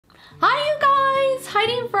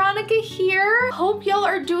Heidi Veronica here. Hope y'all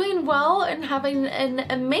are doing well and having an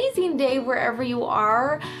amazing day wherever you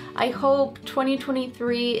are. I hope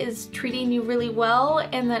 2023 is treating you really well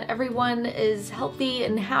and that everyone is healthy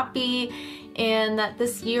and happy and that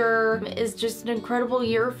this year is just an incredible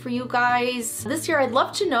year for you guys. This year I'd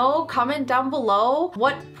love to know, comment down below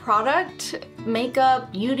what product,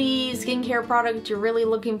 makeup, beauty, skincare product you're really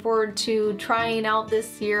looking forward to trying out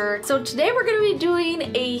this year. So today we're going to be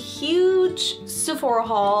doing a huge Sephora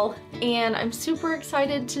haul and I'm super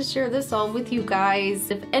excited to share this all with you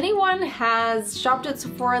guys. If anyone has shopped at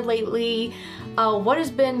Sephora lately, what has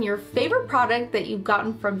been your favorite product that you've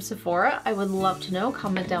gotten from Sephora? I would love to know.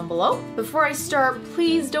 Comment down below. Before I start,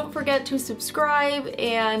 please don't forget to subscribe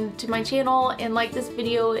and to my channel and like this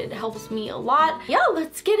video. It helps me a lot. Yeah,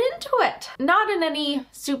 let's get into it. Not in any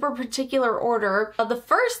super particular order. The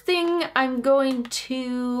first thing I'm going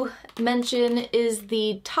to mention is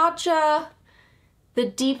the TATCHA, the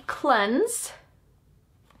Deep Cleanse.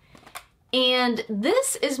 And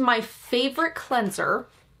this is my favorite cleanser.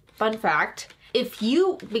 Fun fact.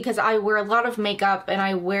 Because I wear a lot of makeup and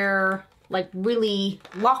I wear like really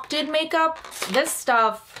locked in makeup, this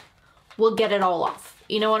stuff will get it all off.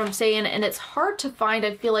 You know what I'm saying? And it's hard to find,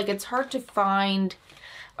 I feel like it's hard to find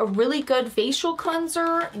a really good facial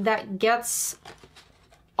cleanser that gets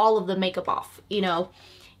all of the makeup off, you know?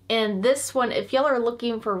 And this one, if y'all are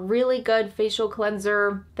looking for a really good facial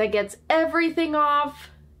cleanser that gets everything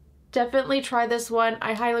off, definitely try this one.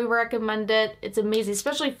 I highly recommend it. It's amazing,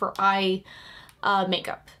 especially for eye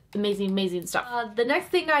makeup. Amazing stuff. The next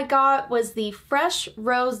thing I got was the Fresh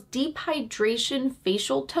Rose Deep Hydration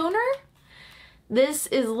Facial Toner. This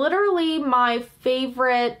is literally my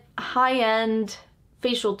favorite high-end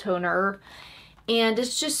facial toner and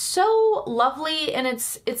it's just so lovely, and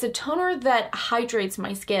it's a toner that hydrates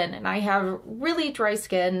my skin, and I have really dry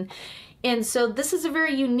skin, and so this is a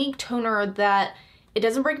very unique toner that it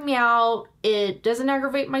doesn't break me out, it doesn't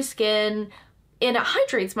aggravate my skin, and it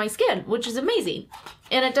hydrates my skin, which is amazing.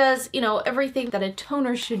 And it does, you know, everything that a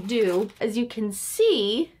toner should do. As you can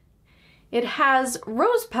see, it has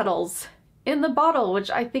rose petals in the bottle, which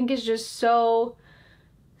I think is just so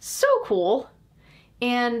cool.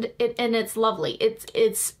 And it's lovely.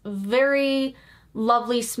 It's very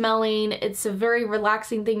lovely smelling. It's a very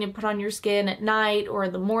relaxing thing to put on your skin at night or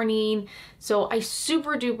in the morning. So I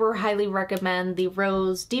super duper highly recommend the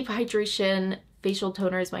Rose Deep Hydration Facial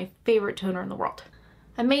Toner. Is my favorite toner in the world.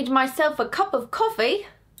 I made myself a cup of coffee.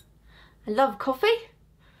 I love coffee.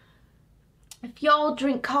 If y'all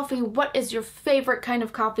drink coffee, what is your favorite kind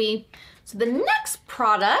of coffee? So the next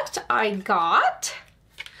product I got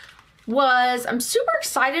was, I'm super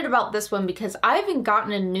excited about this one because I haven't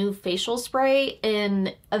gotten a new facial spray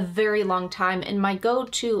in a very long time, and my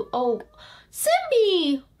go-to, oh,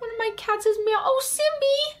 Simbi! One of my cats is meow. Oh,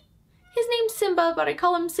 Simbi! His name's Simba, but I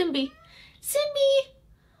call him Simbi. Simbi!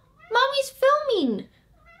 Mommy's filming!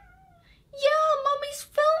 Yeah, Mommy's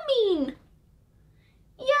filming!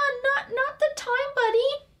 Yeah, not the time,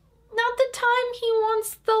 buddy. Not the time he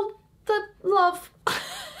wants the love.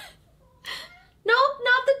 Nope,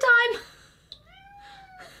 not the time.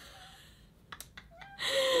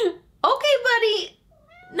 Okay, buddy.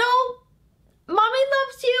 No, Mommy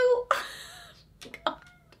loves you.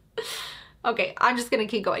 Okay, I'm just gonna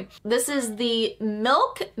keep going. This is the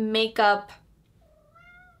Milk Makeup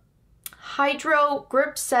Hydro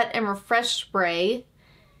Grip Set and Refresh Spray.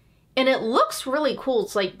 And it looks really cool.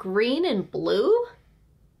 It's like green and blue.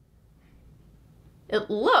 It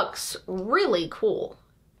looks really cool.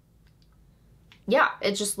 Yeah,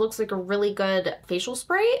 it just looks like a really good facial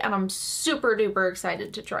spray, and I'm super duper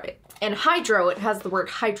excited to try it. And hydro, it has the word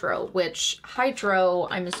hydro, which hydro,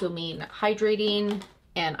 I'm assuming hydrating,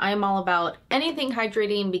 and I'm all about anything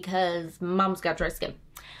hydrating because mom's got dry skin.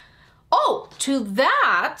 Oh, to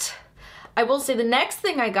that, I will say the next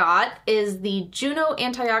thing I got is the JUNO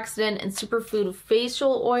Antioxidant and Superfood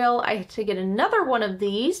Facial Oil. I had to get another one of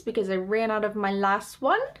these because I ran out of my last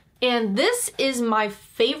one. And this is my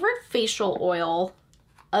favorite facial oil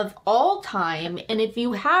of all time. And if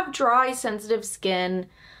you have dry, sensitive skin,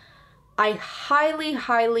 I highly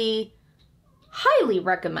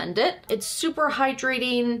recommend it. It's super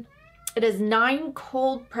hydrating. It has 9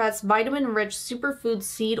 cold pressed vitamin rich superfood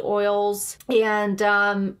seed oils, and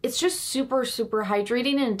it's just super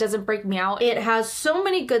hydrating, and it doesn't break me out. It has so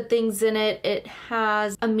many good things in it. It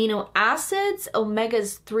has amino acids,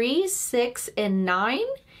 omegas 3, 6, and 9,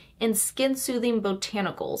 and skin soothing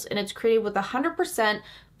botanicals, and it's created with 100%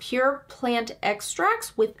 pure plant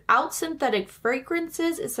extracts without synthetic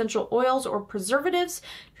fragrances, essential oils, or preservatives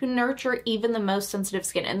to nurture even the most sensitive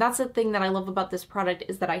skin. And that's the thing that I love about this product,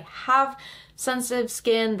 is that I have sensitive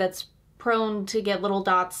skin that's prone to get little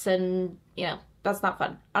dots, and you know, that's not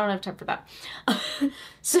fun. I don't have time for that.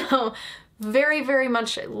 So very, very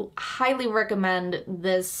much highly recommend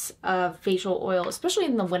this facial oil, especially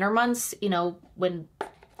in the winter months, you know, when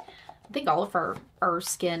I think all of our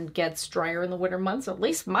skin gets drier in the winter months. At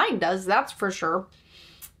least mine does, that's for sure.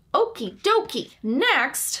 Okie dokie.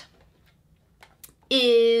 Next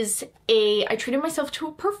is I treated myself to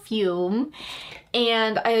a perfume,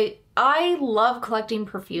 and I love collecting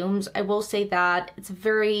perfumes. I will say that it's a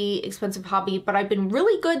very expensive hobby, but I've been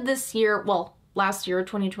really good this year, well, last year,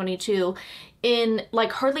 2022, in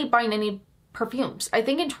like hardly buying any perfumes. I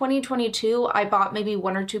think in 2022, I bought maybe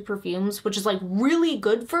 1 or 2 perfumes, which is like really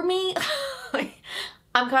good for me.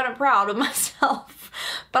 I'm kind of proud of myself,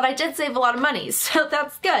 but I did save a lot of money, so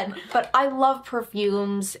that's good. But I love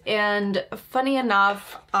perfumes, and funny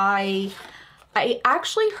enough, I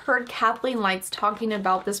actually heard Kathleen Lights talking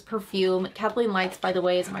about this perfume. Kathleen Lights, by the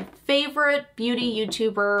way, is my favorite beauty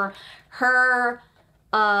YouTuber. Her,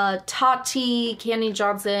 Tati, Candy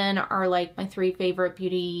Johnson are like my 3 favorite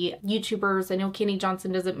beauty YouTubers. I know Candy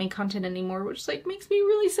Johnson doesn't make content anymore, which like makes me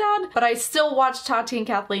really sad, but I still watch Tati and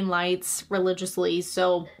Kathleen Lights religiously.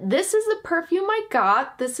 So this is the perfume I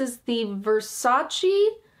got. This is the Versace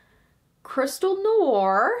Crystal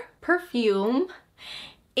Noir perfume.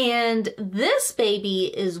 And this baby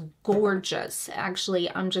is gorgeous.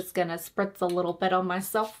 Actually, I'm just gonna spritz a little bit on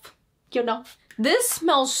myself, you know. This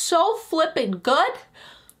smells so flippin' good.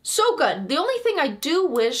 So good. The only thing I do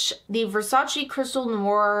wish, the Versace Crystal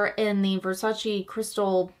Noir and the Versace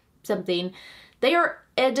Crystal something, they are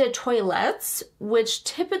eau de toilettes, which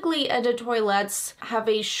typically eau de toilettes have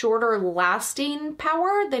a shorter lasting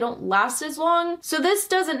power. They don't last as long. So this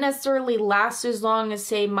doesn't necessarily last as long as,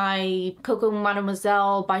 say, my Coco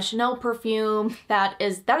Mademoiselle by Chanel perfume. That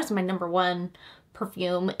is my #1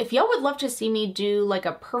 perfume. If y'all would love to see me do like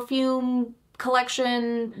a perfume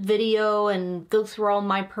collection video and go through all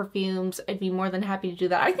my perfumes, I'd be more than happy to do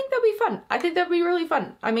that. I think that'd be fun. I think that'd be really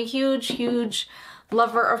fun. I'm a huge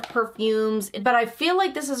lover of perfumes, but I feel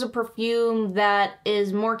like this is a perfume that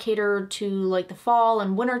is more catered to like the fall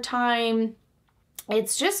and winter time.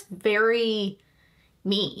 It's just very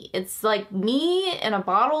me. It's like me in a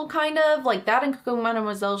bottle, kind of like that and Coco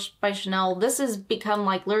Mademoiselle by Chanel. This has become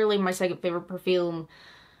like literally my 2nd favorite perfume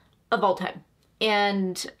of all time.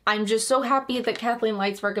 And I'm just so happy that Kathleen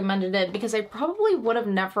Lights recommended it, because I probably would have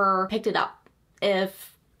never picked it up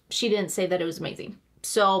if she didn't say that it was amazing.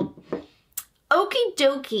 So, okie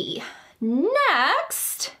dokie.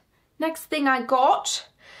 Next thing I got.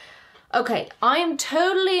 Okay, I'm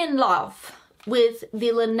totally in love with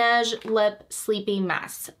the LANEIGE Lip Sleeping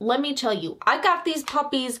Mask. Let me tell you, I got these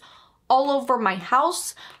puppies all over my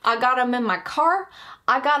house. I got them in my car.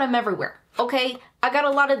 I got them everywhere. Okay, I got a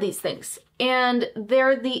lot of these things, and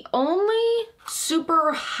they're the only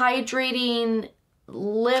super hydrating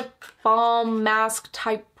lip balm mask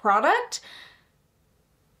type product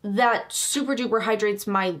that super duper hydrates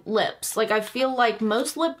my lips. Like, I feel like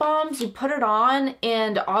most lip balms, you put it on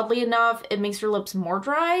and oddly enough, it makes your lips more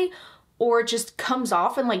dry, or it just comes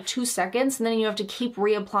off in like 2 seconds, and then you have to keep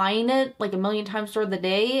reapplying it like a million times throughout the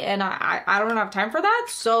day, and I don't have time for that.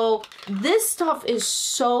 So this stuff is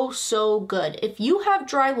so good. If you have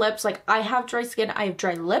dry lips, like I have dry skin, I have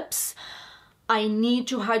dry lips, I need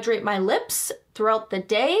to hydrate my lips throughout the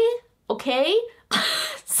day, okay?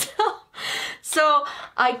 So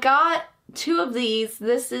I got 2 of these.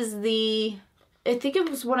 This is the, I think it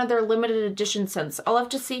was one of their limited edition scents. I'll have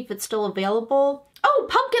to see if it's still available. Oh,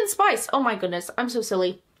 pumpkin spice. Oh my goodness, I'm so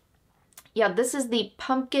silly. Yeah, this is the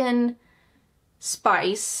pumpkin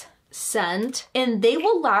spice scent, and they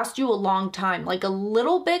will last you a long time. Like, a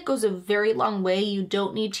little bit goes a very long way. You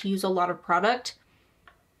don't need to use a lot of product.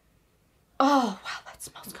 Oh, wow, that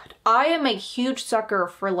smells good. I am a huge sucker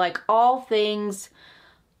for like all things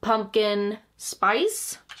pumpkin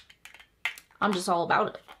spice. I'm just all about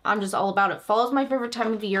it. I'm just all about it. Fall is my favorite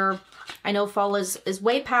time of year. I know fall is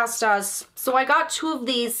way past us. So I got 2 of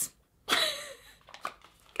these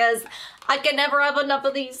because I can never have enough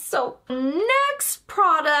of these. So next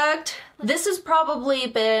product. This has probably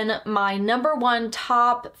been my #1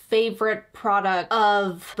 top favorite product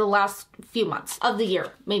of the last few months of the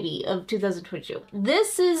year, maybe of 2022.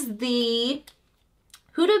 This is the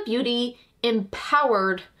Huda Beauty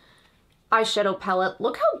Empowered eyeshadow palette.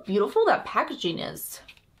 Look how beautiful that packaging is.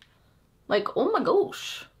 Like, oh my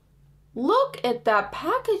gosh. Look at that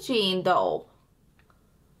packaging though.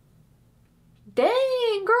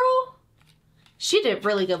 Dang, girl. She did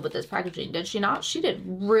really good with this packaging, did she not? She did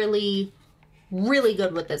really, really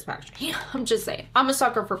good with this packaging. I'm just saying. I'm a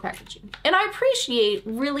sucker for packaging. And I appreciate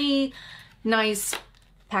really nice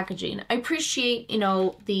packaging. I appreciate, you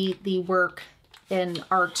know, the work and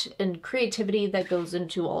art and creativity that goes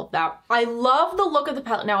into all of that. I love the look of the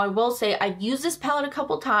palette. Now, I will say I've used this palette a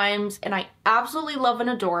couple times and I absolutely love and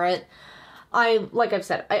adore it. Like I've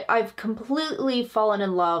said, I've completely fallen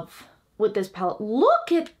in love with this palette.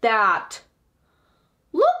 Look at that.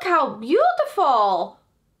 Look how beautiful.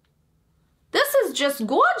 This is just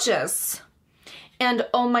gorgeous. And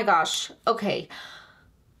oh my gosh, okay.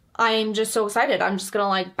 I'm just so excited. I'm just gonna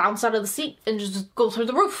like bounce out of the seat and just go through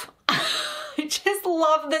the roof. I just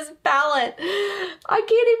love this palette. I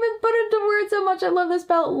can't even put into words how much I love this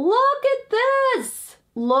palette. Look at this.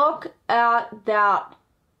 Look at that.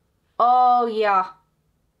 Oh yeah.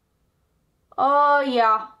 Oh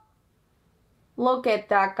yeah. Look at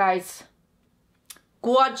that, guys.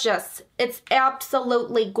 Gorgeous. It's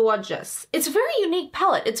absolutely gorgeous. It's a very unique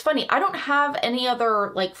palette. It's funny. I don't have any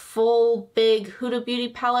other like full big Huda Beauty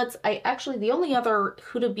palettes. The only other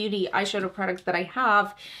Huda Beauty eyeshadow products that I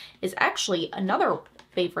have is actually another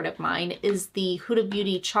favorite of mine is the Huda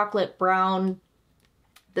Beauty Chocolate Brown.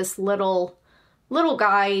 This little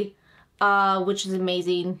guy, which is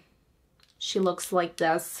amazing. She looks like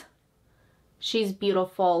this. She's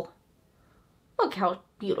beautiful. Look how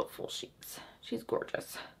beautiful she is. She's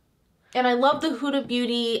gorgeous. And I love the Huda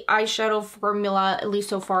Beauty eyeshadow formula. At least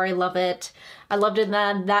so far, I love it. I loved it in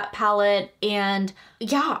that palette. And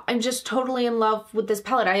yeah, I'm just totally in love with this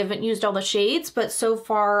palette. I haven't used all the shades, but so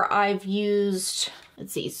far I've used,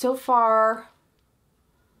 let's see, so far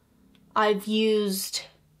I've used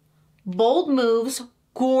Bold Moves,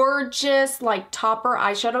 gorgeous, like topper,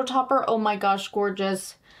 eyeshadow topper. Oh my gosh,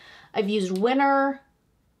 gorgeous. I've used Winter,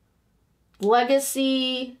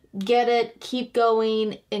 Legacy, Get It, Keep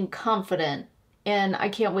Going, and Confident. And I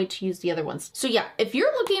can't wait to use the other ones. So yeah, if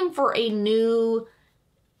you're looking for a new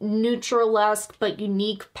neutral-esque but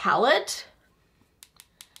unique palette,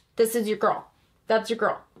 this is your girl. That's your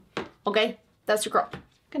girl. Okay? That's your girl.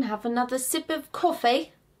 Gonna have another sip of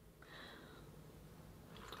coffee.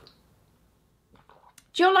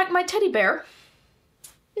 Do you like my teddy bear?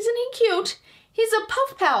 Isn't he cute? He's a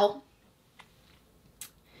puff pal.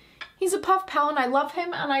 He's a puff pal and I love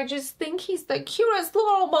him and I just think he's the cutest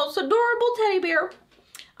little most adorable teddy bear.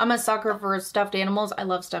 I'm a sucker for stuffed animals. I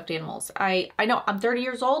love stuffed animals. I know I'm 30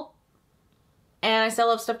 years old and I still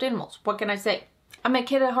love stuffed animals. What can I say? I'm a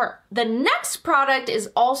kid at heart. The next product is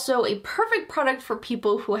also a perfect product for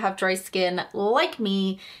people who have dry skin like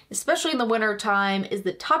me, especially in the winter time, is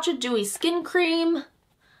the TATCHA Dewy Skin Cream.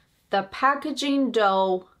 The packaging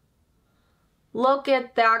dough. Look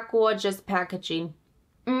at that gorgeous packaging.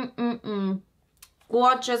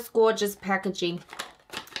 Gorgeous, gorgeous packaging.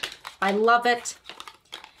 I love it.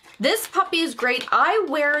 This puppy is great. I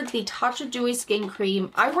wear the TATCHA Dewy Skin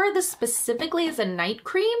Cream. I wear this specifically as a night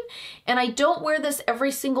cream, and I don't wear this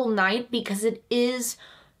every single night because it is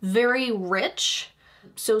very rich.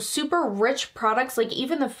 So super rich products, like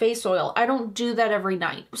even the face oil, I don't do that every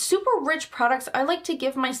night. Super rich products, I like to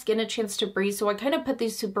give my skin a chance to breathe, so I kind of put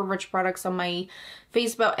these super rich products on my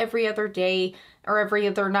face about every other day or every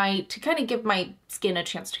other night to kind of give my skin a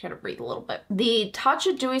chance to kind of breathe a little bit. The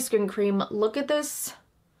TATCHA Dewy Skin Cream, look at this.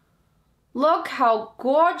 Look how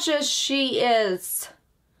gorgeous she is.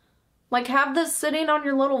 Like, have this sitting on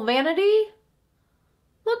your little vanity.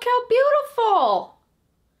 Look how beautiful.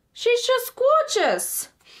 She's just gorgeous.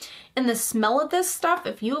 And the smell of this stuff,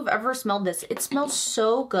 if you have ever smelled this, it smells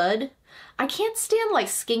so good. I can't stand like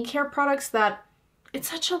skincare products that it's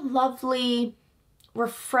such a lovely,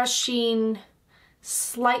 refreshing,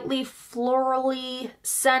 slightly florally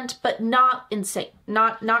scent, but not insane.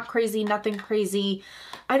 Not crazy, nothing crazy.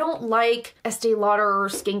 I don't like Estee Lauder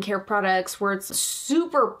skincare products where it's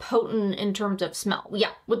super potent in terms of smell.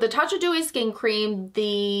 Yeah, with the TATCHA Dewy Skin Cream,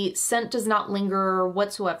 the scent does not linger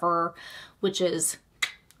whatsoever, which is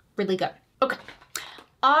really good. Okay,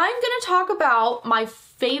 I'm gonna talk about my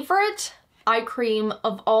favorite eye cream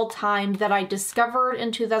of all time that I discovered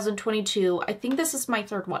in 2022. I think this is my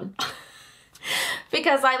third one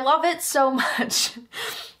because I love it so much.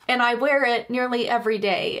 And I wear it nearly every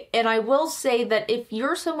day. And I will say that if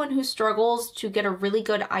you're someone who struggles to get a really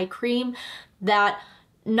good eye cream that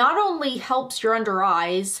not only helps your under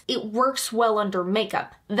eyes, it works well under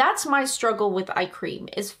makeup. That's my struggle with eye cream,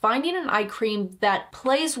 is finding an eye cream that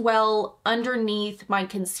plays well underneath my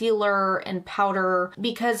concealer and powder,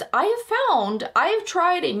 because I have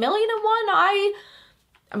tried a million and one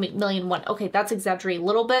I mean, million one. Okay, that's exaggerating a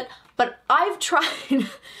little bit, but I've tried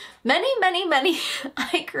many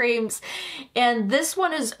eye creams, and this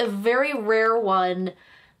one is a very rare one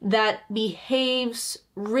that behaves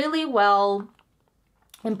really well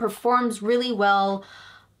and performs really well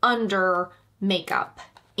under makeup.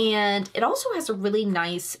 And it also has a really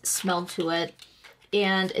nice smell to it.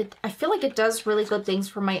 And I feel like it does really good things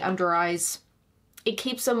for my under eyes. It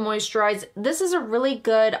keeps them moisturized. This is a really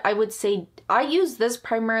good, I would say, I use this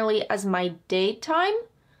primarily as my daytime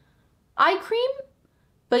eye cream,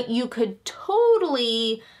 but you could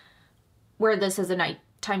totally wear this as a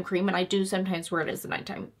nighttime cream, and I do sometimes wear it as a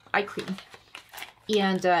nighttime eye cream.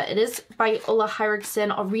 And it is by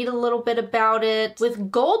OLEHENRIKSEN. I'll read a little bit about it. With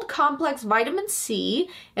gold complex vitamin C,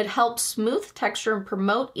 it helps smooth texture and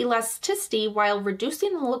promote elasticity while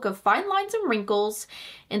reducing the look of fine lines and wrinkles.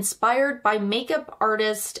 Inspired by makeup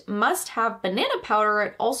artist must-have banana powder,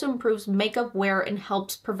 it also improves makeup wear and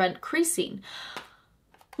helps prevent creasing.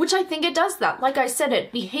 Which I think it does that. Like I said,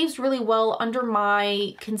 it behaves really well under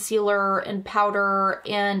my concealer and powder,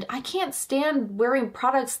 and I can't stand wearing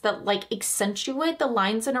products that like accentuate the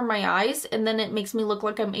lines under my eyes and then it makes me look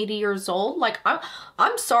like I'm 80 years old. Like,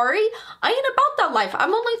 I'm sorry, I ain't about that life.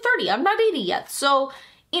 I'm only 30, I'm not 80 yet. So,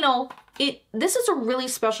 you know, this is a really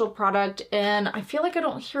special product, and I feel like I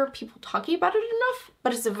don't hear people talking about it enough,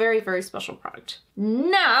 but it's a very special product.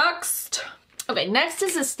 Next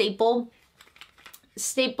is a staple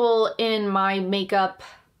in my makeup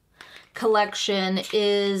collection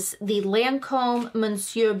is the LANCOME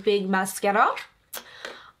Monsieur Big Mascara.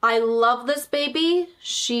 I love this baby.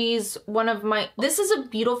 She's one of my, this is a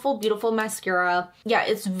beautiful mascara. Yeah,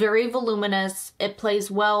 it's very voluminous. It plays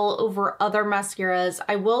well over other mascaras.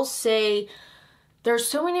 I will say there's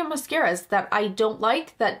so many mascaras that I don't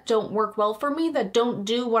like, that don't work well for me, that don't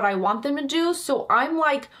do what I want them to do. So I'm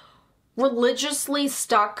like religiously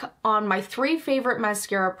stuck on my 3 favorite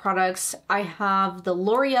mascara products. I have the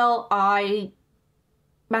L'Oreal Eye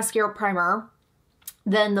Mascara Primer,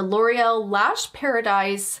 then the L'Oreal Lash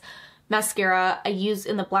Paradise Mascara I use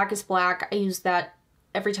in the Blackest Black. I use that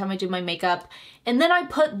every time I do my makeup. And then I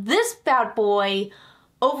put this bad boy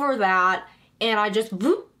over that, and I just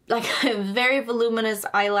whoop, like very voluminous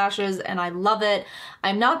eyelashes, and I love it.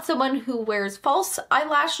 I'm not someone who wears false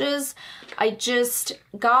eyelashes.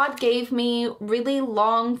 God gave me really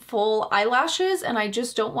long, full eyelashes, and I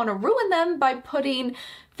just don't want to ruin them by putting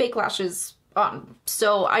fake lashes on.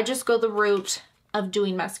 So I just go the route of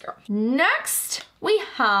doing mascara. Next, we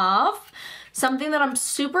have something that I'm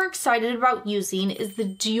super excited about using is the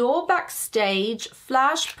Dior Backstage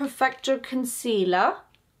Flash Perfector Concealer.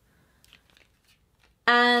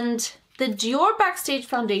 And the Dior Backstage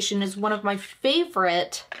foundation is one of my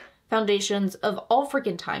favorite foundations of all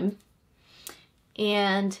freaking time.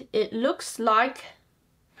 And it looks like,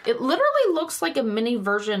 it literally looks like a mini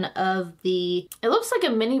version of the,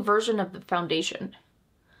 foundation.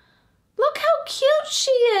 Look how cute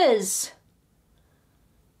she is.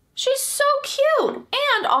 She's so cute.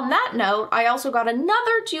 And on that note, I also got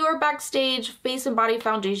another Dior Backstage Face and Body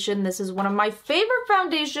Foundation. This is one of my favorite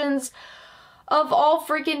foundations of all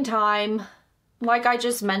freaking time. Like I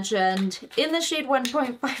just mentioned, in the shade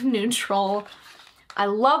 1.5 Neutral. I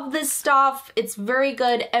love this stuff. It's very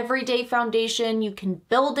good everyday foundation. You can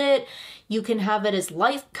build it. You can have it as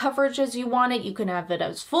light coverage as you want it. You can have it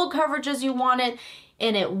as full coverage as you want it.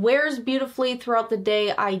 And it wears beautifully throughout the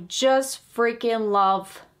day. I just freaking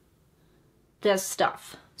love this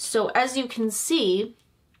stuff. So as you can see,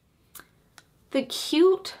 the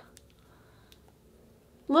cute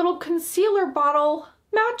little concealer bottle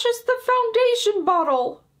matches the foundation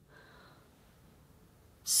bottle.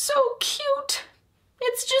 So cute.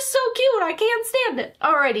 It's just so cute. I can't stand it.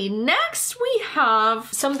 Alrighty, next we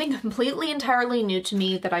have something completely entirely new to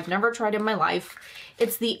me that I've never tried in my life.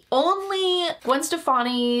 It's the only Gwen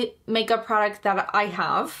Stefani makeup product that I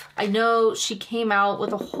have. I know she came out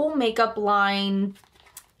with a whole makeup line,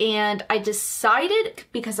 and I decided,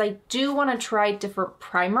 because I do want to try different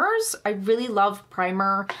primers. I really love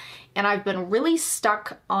primer, and I've been really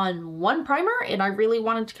stuck on one primer, and I really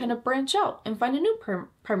wanted to kind of branch out and find a new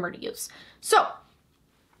primer to use. So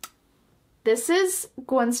this is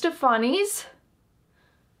Gwen Stefani's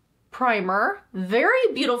primer.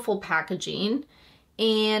 Very beautiful packaging.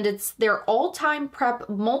 And it's their all-time prep,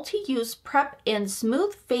 multi-use prep and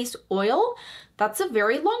smooth face oil. That's a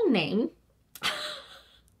very long name.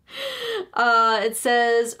 It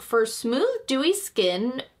says, for smooth, dewy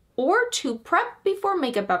skin or to prep before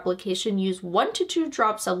makeup application, use 1 to 2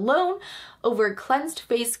 drops alone over a cleansed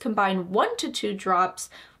face. Combine 1 to 2 drops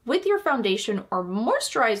with your foundation or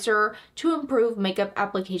moisturizer to improve makeup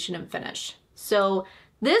application and finish. So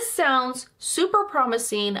This sounds super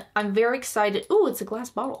promising. I'm very excited. Ooh, it's a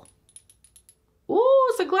glass bottle. Ooh,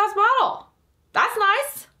 it's a glass bottle. That's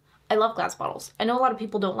nice. I love glass bottles. I know a lot of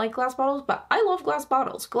people don't like glass bottles, but I love glass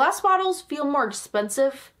bottles. Glass bottles feel more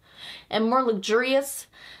expensive and more luxurious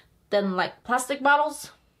than like plastic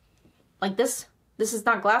bottles. Like this. This is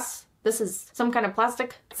not glass. This is some kind of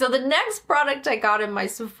plastic. So the next product I got in my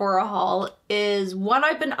Sephora haul is one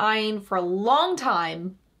I've been eyeing for a long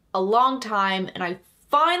time, and I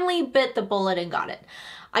finally bit the bullet and got it.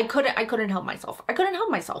 I couldn't help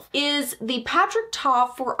myself. Is the Patrick Ta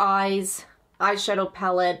for Eyes eyeshadow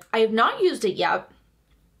palette. I have not used it yet,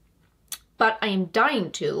 but I am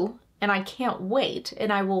dying to, and I can't wait,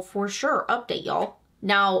 and I will for sure update y'all.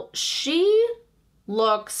 Now, she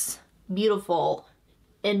looks beautiful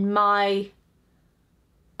in my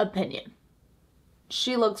opinion.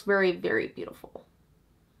 She looks very, very beautiful.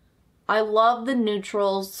 I love the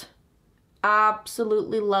neutrals.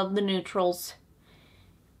 Absolutely love the neutrals.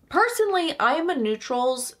 Personally, I am a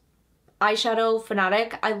neutrals eyeshadow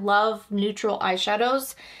fanatic. I love neutral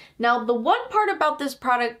eyeshadows. Now, the one part about this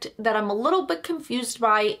product that I'm a little bit confused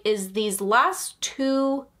by is these last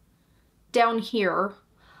two down here.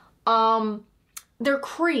 They're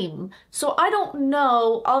cream. So I don't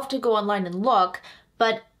know. I'll have to go online and look,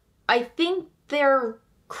 but I think they're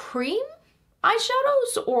cream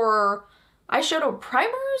eyeshadows or eyeshadow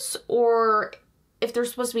primers, or if they're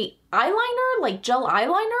supposed to be eyeliner, like gel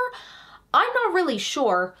eyeliner. I'm not really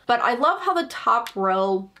sure, but I love how the top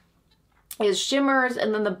row is shimmers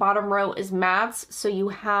and then the bottom row is mattes. So you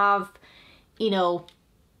have, you know,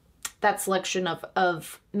 that selection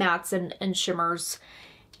of mattes and shimmers.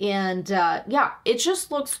 And yeah, it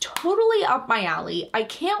just looks totally up my alley. I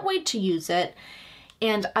can't wait to use it.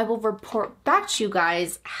 And I will report back to you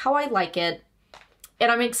guys how I like it.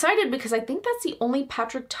 And I'm excited because I think that's the only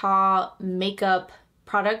Patrick Ta makeup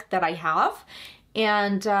product that I have.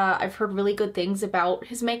 And I've heard really good things about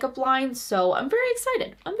his makeup line, so I'm very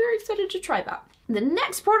excited. I'm very excited to try that. The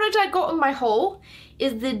next product I got in my haul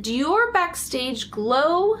is the Dior Backstage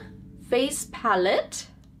Glow Face Palette.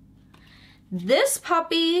 This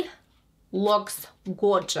puppy looks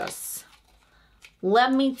gorgeous.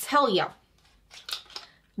 Let me tell you,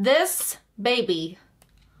 this baby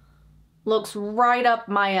looks right up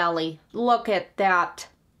my alley. Look at that.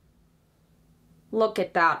 Look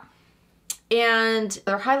at that. And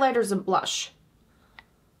their highlighters and blush.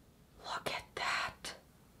 Look at that.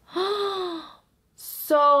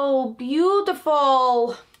 So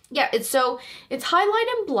beautiful. Yeah, it's highlight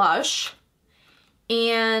and blush.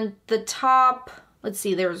 And the top, let's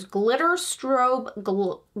see, there's glitter strobe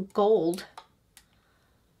gold.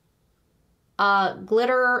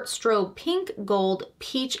 Glitter strobe pink, gold,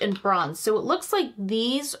 peach, and bronze. So it looks like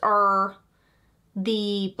these are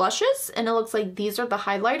the blushes, and it looks like these are the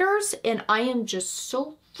highlighters, and I am just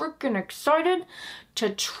so freaking excited to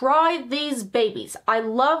try these babies. I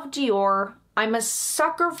love Dior. I'm a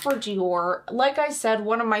sucker for Dior. Like I said,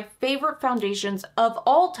 one of my favorite foundations of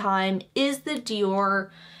all time is the Dior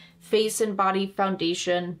Face and Body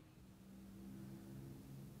Foundation.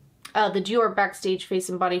 The Dior Backstage Face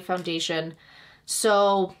and Body Foundation.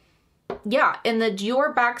 So yeah, and the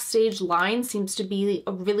Dior Backstage line seems to be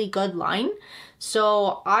a really good line.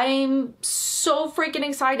 So I'm so freaking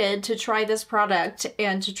excited to try this product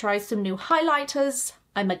and to try some new highlighters.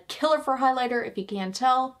 I'm a killer for highlighter, if you can't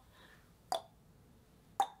tell.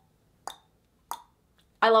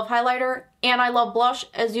 I love highlighter and I love blush.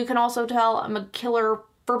 As you can also tell, I'm a killer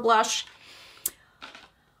for blush.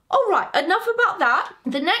 All right, enough about that.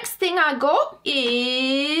 The next thing I got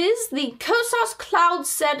is the Kosas Cloud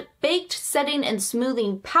Set Baked Setting and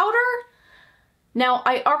Smoothing Powder. Now,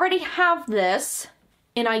 I already have this,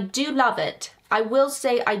 and I do love it. I will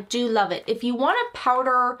say I do love it. If you want a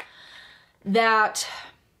powder that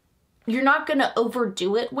you're not gonna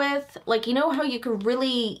overdo it with, like, you know how you can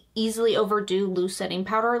really easily overdo loose setting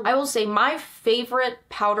powder? I will say my favorite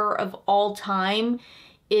powder of all time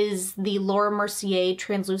is the Laura Mercier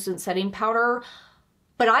Translucent Setting Powder.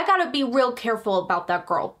 But I gotta be real careful about that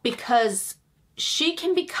girl because she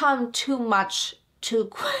can become too much too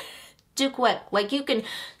quick. Like, you can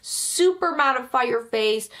super mattify your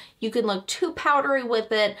face, you can look too powdery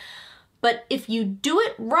with it, but if you do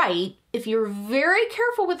it right, if you're very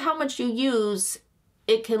careful with how much you use,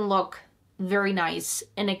 it can look very nice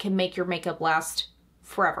and it can make your makeup last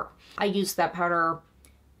forever. I use that powder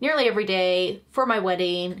nearly every day for my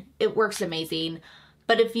wedding. It works amazing.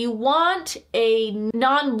 But if you want a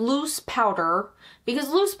non-loose powder, because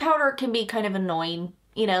loose powder can be kind of annoying,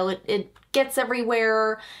 you know, it gets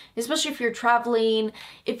everywhere, especially if you're traveling.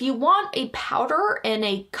 If you want a powder and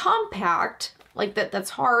a compact like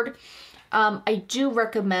that's hard. I do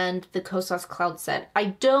recommend the Kosas Cloud Set.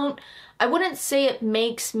 I wouldn't say it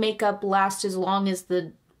makes makeup last as long as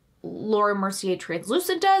the Laura Mercier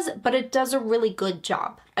Translucent does, but it does a really good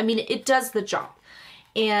job. I mean, it does the job.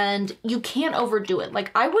 And you can't overdo it.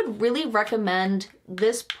 Like, I would really recommend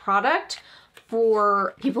this product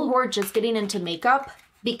for people who are just getting into makeup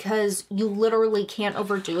because you literally can't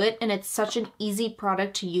overdo it, and it's such an easy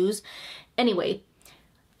product to use. Anyway,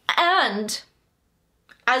 and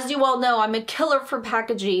as you all know, I'm a killer for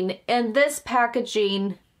packaging, and this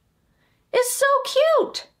packaging is so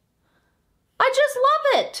cute. I just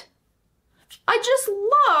love it. I just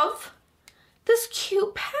love this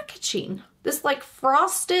cute packaging. This like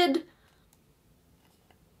frosted,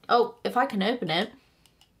 oh, if I can open it.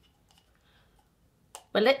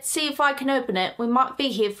 But let's see if I can open it. We might be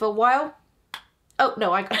here for a while. Oh,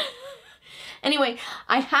 no, I got Anyway,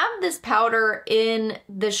 I have this powder in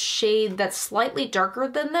the shade that's slightly darker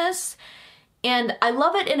than this. And I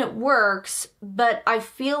love it and it works, but I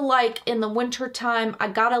feel like in the winter time, I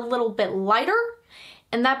got a little bit lighter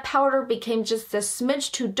and that powder became just a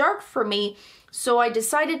smidge too dark for me. So I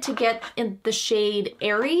decided to get in the shade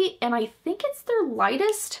Airy, and I think it's their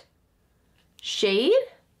lightest shade.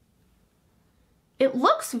 It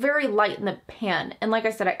looks very light in the pan. And like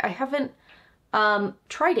I said, I haven't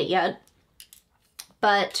tried it yet,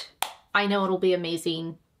 but I know it'll be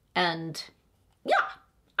amazing. And yeah,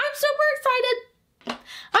 I'm super excited.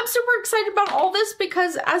 I'm super excited about all this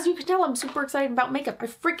because, as you can tell, I'm super excited about makeup. I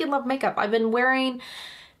freaking love makeup. I've been wearing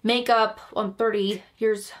makeup. I'm 30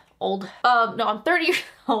 years old. No, I'm 30 years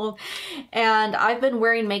old. And I've been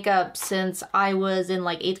wearing makeup since I was in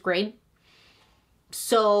like 8th grade.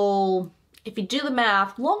 So if you do the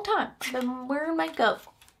math, long time. I've been wearing makeup.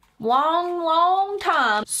 Long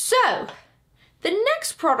time. So the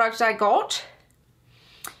next product I got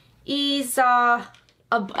is a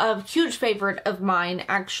huge favorite of mine,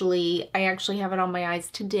 actually. I actually have it on my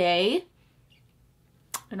eyes today.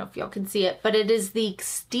 I don't know if y'all can see it, but it is the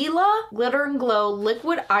Stila Glitter and Glow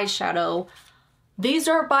Liquid Eyeshadow. These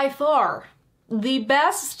are by far the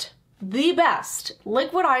best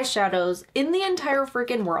liquid eyeshadows in the entire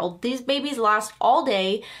freaking world. These babies last all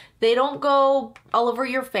day. They don't go all over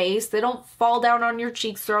your face. They don't fall down on your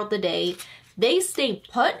cheeks throughout the day. They stay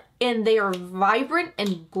put and they are vibrant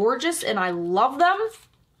and gorgeous and I love them.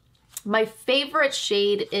 My favorite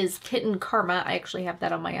shade is Kitten Karma. I actually have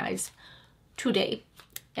that on my eyes today.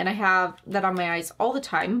 And I have that on my eyes all the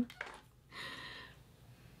time.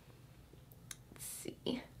 Let's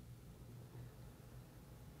see.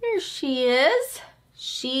 There she is.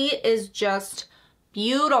 She is just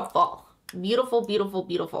beautiful. Beautiful, beautiful,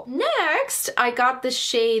 beautiful. Next, I got this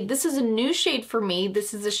shade. This is a new shade for me.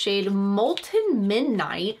 This is a shade Molten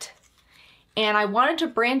Midnight. And I wanted to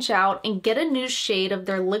branch out and get a new shade of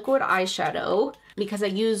their liquid eyeshadow because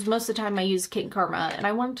most of the time I use Kitten Karma, and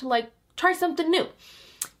I wanted to like try something new.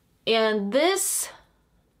 And this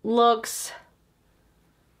looks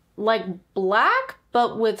like black,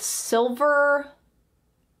 but with silver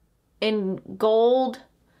and gold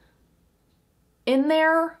in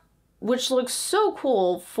there, which looks so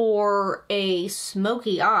cool for a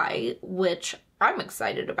smoky eye, which I'm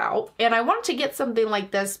excited about. And I wanted to get something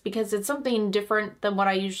like this because it's something different than what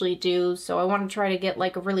I usually do. So I want to try to get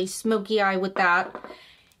like a really smoky eye with that.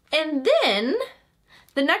 And then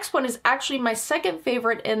the next one is actually my second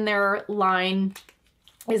favorite in their line,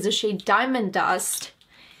 is the shade Diamond Dust.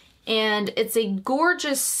 And it's a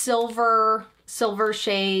gorgeous silver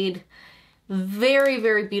shade. Very,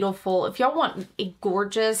 very beautiful. If y'all want a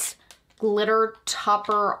gorgeous glitter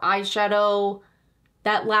topper eyeshadow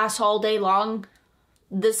that lasts all day long,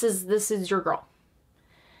 this is your girl.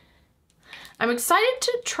 I'm excited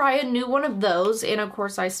to try a new one of those, and of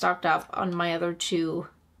course I stocked up on my other two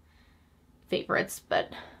favorites,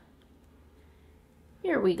 but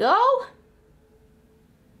here we go.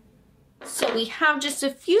 So we have just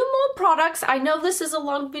a few more products. I know this is a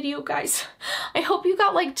long video, guys. I hope you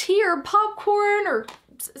got like tea or popcorn or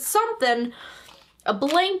something. A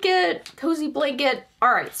blanket, cozy blanket.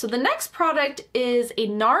 All right, so the next product is a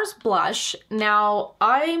NARS blush. Now,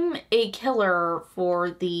 I'm a killer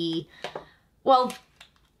for the, well,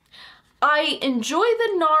 I enjoy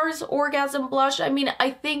the NARS Orgasm blush. I mean,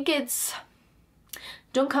 I think it's,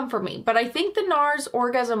 don't come for me, but I think the NARS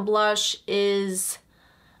Orgasm blush is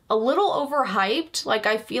a little overhyped. Like,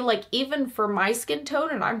 I feel like even for my skin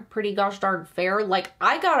tone, and I'm pretty gosh darn fair, like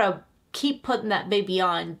I gotta keep putting that baby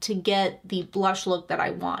on to get the blush look that I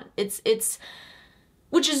want. It's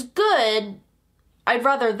which is good. I'd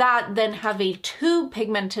rather that than have a too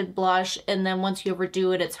pigmented blush, and then once you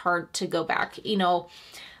overdo it, it's hard to go back, you know.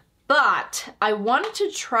 But I wanted to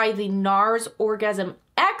try the NARS Orgasm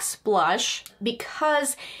X blush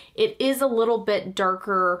because it is a little bit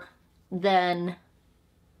darker than...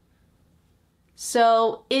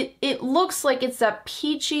 So it looks like it's that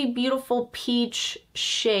peachy, beautiful peach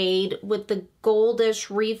shade with the goldish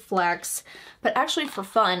reflex. But actually for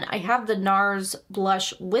fun, I have the NARS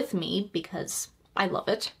blush with me because I love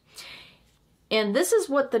it. And this is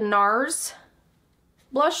what the NARS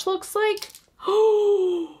blush looks like.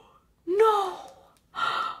 Oh, no.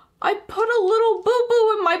 I put a little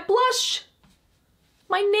boo-boo in my blush.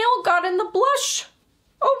 My nail got in the blush.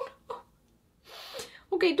 Oh, no.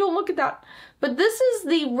 Okay, don't look at that. But this is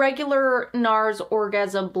the regular NARS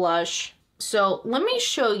Orgasm blush. So let me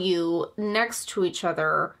show you next to each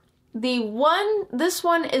other. This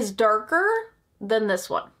one is darker than this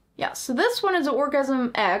one. Yeah, so this one is an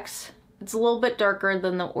Orgasm X. It's a little bit darker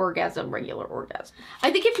than the regular Orgasm.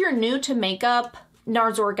 I think if you're new to makeup,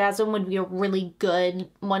 NARS Orgasm would be a really good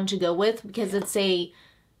one to go with because it's a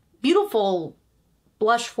beautiful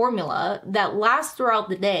blush formula that lasts throughout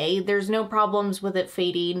the day. There's no problems with it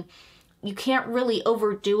fading. You can't really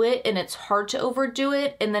overdo it, and it's hard to overdo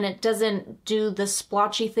it, and then it doesn't do the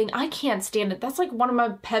splotchy thing. I can't stand it. That's like one of my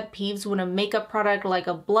pet peeves when a makeup product like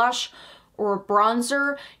a blush or a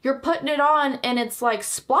bronzer, you're putting it on and it's like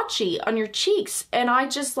splotchy on your cheeks, and I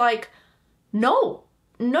just like, no,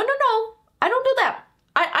 I don't do that.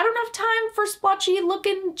 I don't have time for splotchy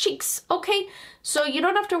looking cheeks, okay? So you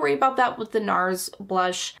don't have to worry about that with the NARS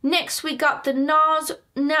blush. Next, we got the NARS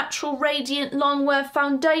Natural Radiant Longwear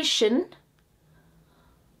Foundation.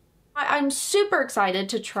 I'm super excited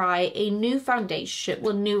to try a new foundation,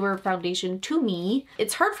 well, newer foundation to me.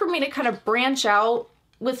 It's hard for me to kind of branch out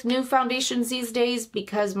with new foundations these days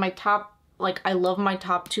because my top, like, I love my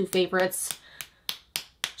top two favorites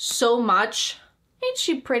so much. Ain't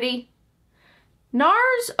she pretty?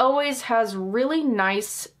 NARS always has really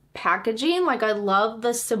nice packaging. Like, I love the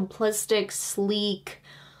simplistic, sleek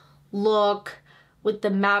look with the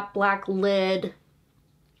matte black lid.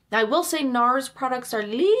 I will say NARS products are a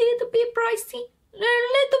little bit pricey. They're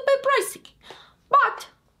a little bit pricey, but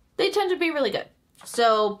they tend to be really good.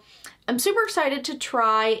 So I'm super excited to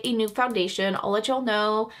try a new foundation. I'll let y'all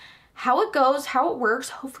know how it goes, how it works.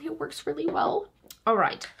 Hopefully it works really well. All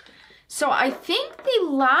right. So I think the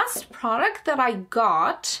last product that I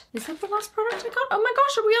got, is that the last product I got? Oh my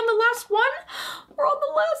gosh, are we on the last one? We're on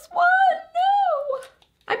the last one, no!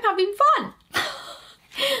 I'm having fun.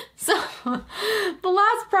 So the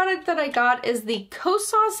last product that I got is the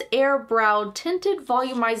Kosas Air Brow Tinted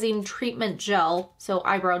Volumizing Treatment Gel. So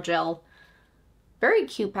eyebrow gel. Very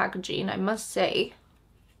cute packaging, I must say.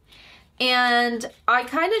 And I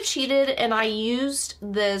kind of cheated and I used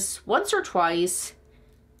this once or twice.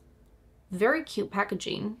 Very cute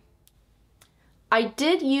packaging. I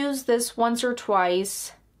did use this once or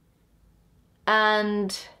twice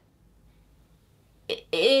and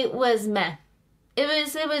it was meh.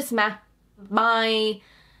 It was meh. My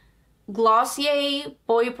Glossier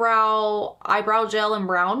Boy Brow Eyebrow Gel in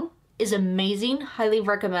Brown is amazing. Highly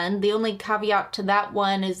recommend. The only caveat to that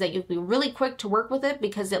one is that you have to be really quick to work with it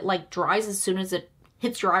because it like dries as soon as it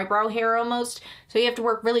hits your eyebrow hair almost. So you have to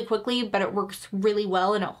work really quickly, but it works really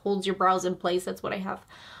well and it holds your brows in place. That's what I have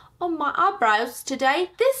on my eyebrows today.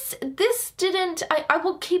 This didn't, I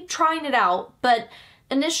will keep trying it out, but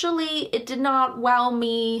initially it did not wow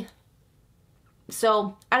me.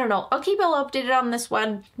 So I don't know. I'll keep you all updated on this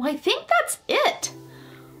one. Well, I think that's it.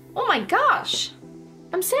 Oh my gosh.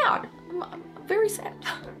 I'm sad. I'm very sad.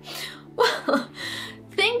 Well,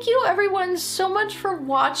 thank you everyone so much for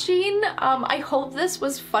watching. I hope this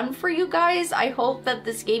was fun for you guys. I hope that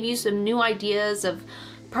this gave you some new ideas of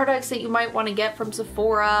products that you might want to get from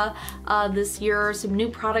Sephora this year, some new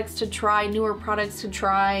products to try, newer products to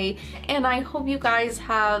try, and I hope you guys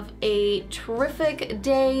have a terrific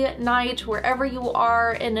day, night, wherever you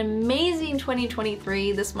are, an amazing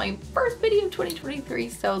 2023. This is my first video of 2023,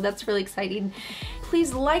 so that's really exciting.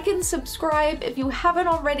 Please like and subscribe if you haven't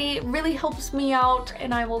already. It really helps me out,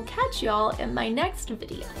 and I will catch y'all in my next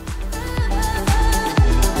video.